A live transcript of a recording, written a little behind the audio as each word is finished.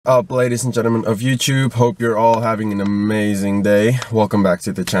Up, ladies and gentlemen of YouTube? Hope you're all having an amazing day. Welcome back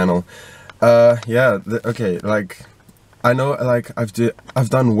to the channel. Okay, like I know, like I've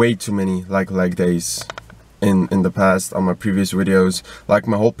done way too many leg days in the past on my previous videos. Like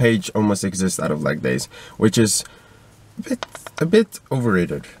my whole page almost exists out of leg days, which is a bit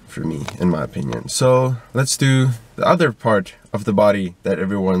overrated for me, in my opinion. So let's do the other part of the body that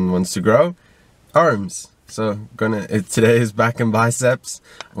everyone wants to grow: arms. So today is back and biceps.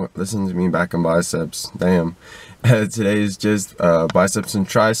 Oh, listen to me, back and biceps. Damn. Today is just biceps and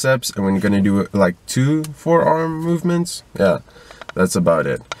triceps, and we're gonna do like 2 forearm movements. Yeah, that's about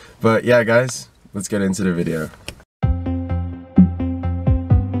it. But yeah, guys, let's get into the video.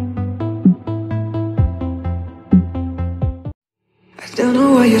 I don't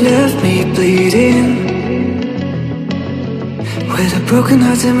know why you left me bleeding. With a broken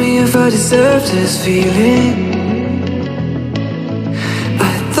heart, tell me if I deserve this feeling.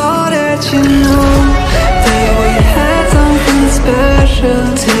 I thought that you know that we had something special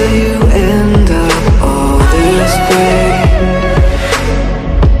till you end up all this way.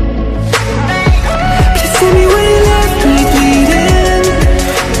 Please tell me why you left me bleeding.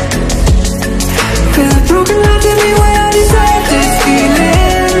 With a broken heart, tell me why I deserve this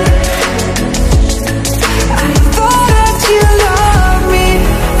feeling. I thought that you loved me,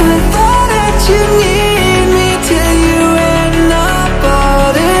 I thought that you need me till you end up all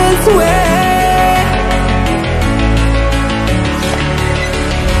this way.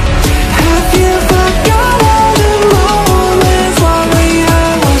 Have you forgot all the moments while we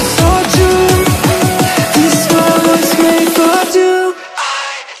had was so true? This world was made for two.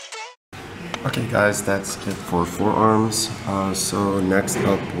 Okay guys, that's it for forearms. So next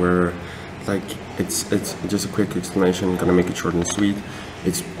up, we're like, it's just a quick explanation. I'm gonna make it short and sweet.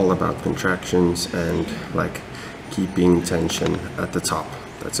 It's all about contractions and like keeping tension at the top.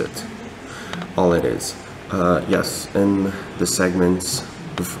 That's it, all it is. Yes, in the segments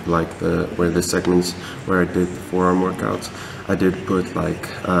of like the segments where I did the forearm workouts, I did put like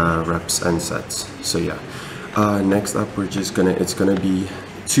reps and sets. So yeah, next up it's gonna be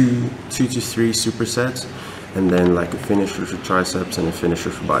two to three supersets, and then like a finisher for triceps and a finisher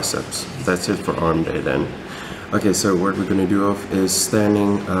for biceps. That's it for arm day then. Okay, so what we're gonna do is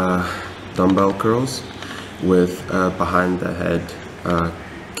standing dumbbell curls with behind the head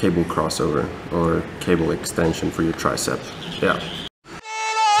cable crossover or cable extension for your tricep. Yeah.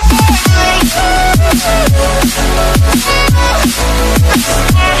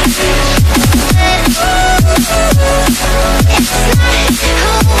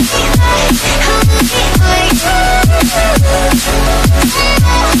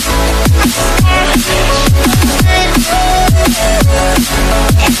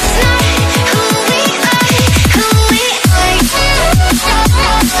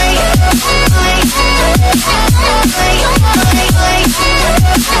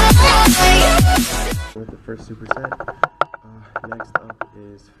 With the first superset, next up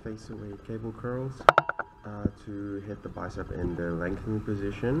is face away cable curls to hit the bicep in the lengthened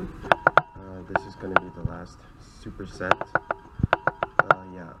position. This is going to be the last superset.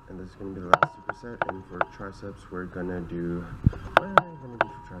 Yeah, and this is going to be the last superset. And for triceps, we're going to do, what are we going to do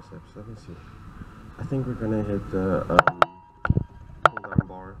for triceps? Let me see. I think we're going to hit the pull-down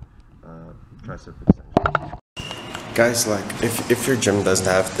bar tricep extension. Guys, like if your gym doesn't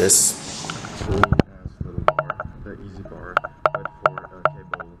have this little bar, the easy bar, but for a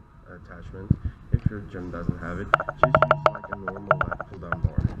cable attachment, if your gym doesn't have it, just use like a normal pull-down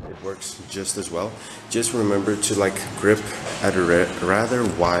bar. It works just as well. Just remember to like grip at a rather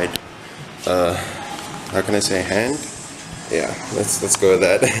wide, how can I say, hand? Yeah, let's go with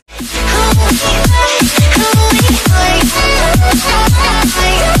that.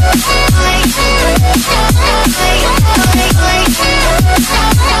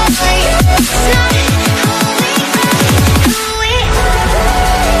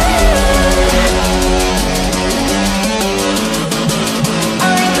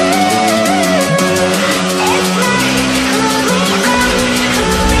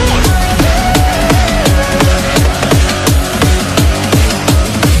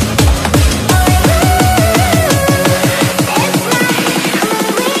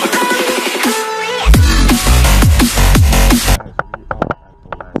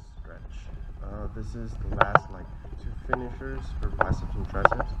 This is the last like 2 finishers for biceps and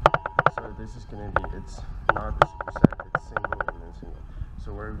triceps. So this is gonna be, it's not a superset, it's single and then single.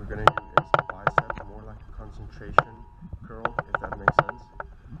 So what we're gonna do is the bicep, more like a concentration curl, if that makes sense.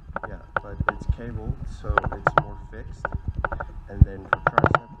 Yeah, but it's cable, so it's more fixed. And then for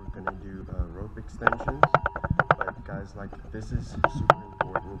tricep, we're gonna do rope extensions. But guys, like this is super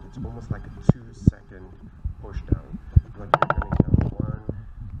important. it's almost like a 2-second push down. Like you're gonna go 1,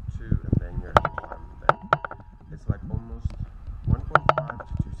 2, and then you're at 1. Then it's like almost 1.5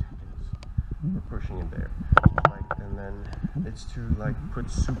 to 2 seconds. We're pushing it there. Like, and then it's to like put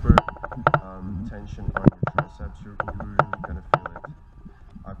super tension on your triceps. You're really gonna feel it.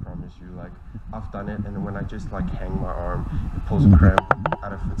 I promise you. Like, I've done it, and when I just like hang my arm, it pulls a cramp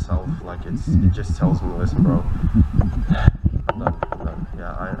out of itself. Like it just tells me, listen, bro, I'm done.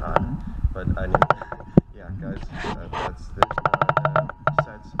 Yeah, but I need. Yeah, guys, that's the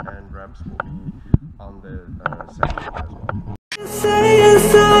sets and reps will be on the second as well. Say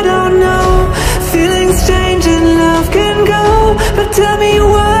yes, I don't know. Feelings change and love can go, but tell me,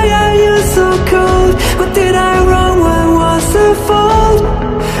 why are you so cold? What did I wrong? What was the fault?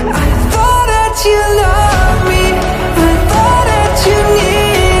 I thought that you loved me, I thought that you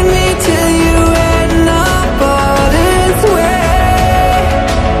need me, till you end up all this way.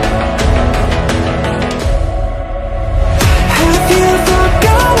 Have you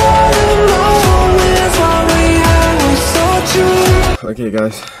forgot all the moments while we had was so true? Okay,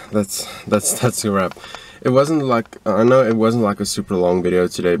 guys, that's a wrap. It wasn't like, I know it wasn't like a super long video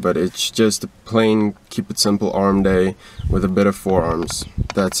today, but it's just a plain keep it simple arm day with a bit of forearms.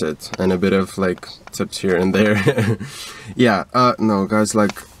 That's it, and a bit of like tips here and there. Yeah, no guys,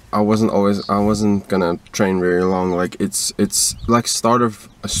 like I wasn't gonna train very long. Like it's like start of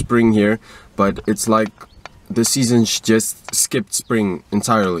a spring here, but it's like the season's just skipped spring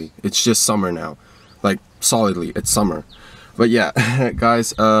entirely. It's just summer now, like solidly it's summer. But yeah,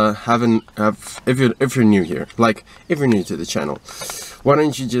 guys, if you're new here, like if you're new to the channel, why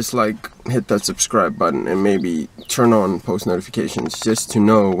don't you just like hit that subscribe button and maybe turn on post notifications just to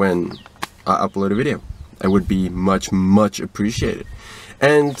know when I upload a video. It would be much appreciated.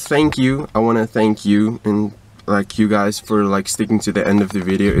 And thank you, I want to thank you and like you guys for like sticking to the end of the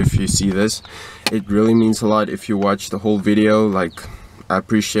video. If you see this, it really means a lot. If you watch the whole video, like I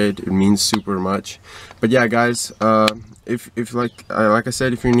appreciate it, means super much. But yeah, guys, if like I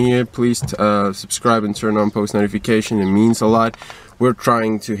said, if you're new here, please subscribe and turn on post notification. It means a lot. We're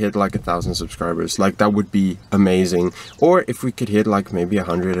trying to hit like 1,000 subscribers. Like that would be amazing. Or if we could hit like maybe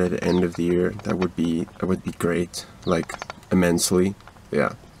 100 at the end of the year, that would be great, like immensely.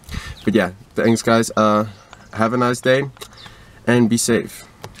 Yeah. But yeah, thanks guys. Have a nice day and be safe.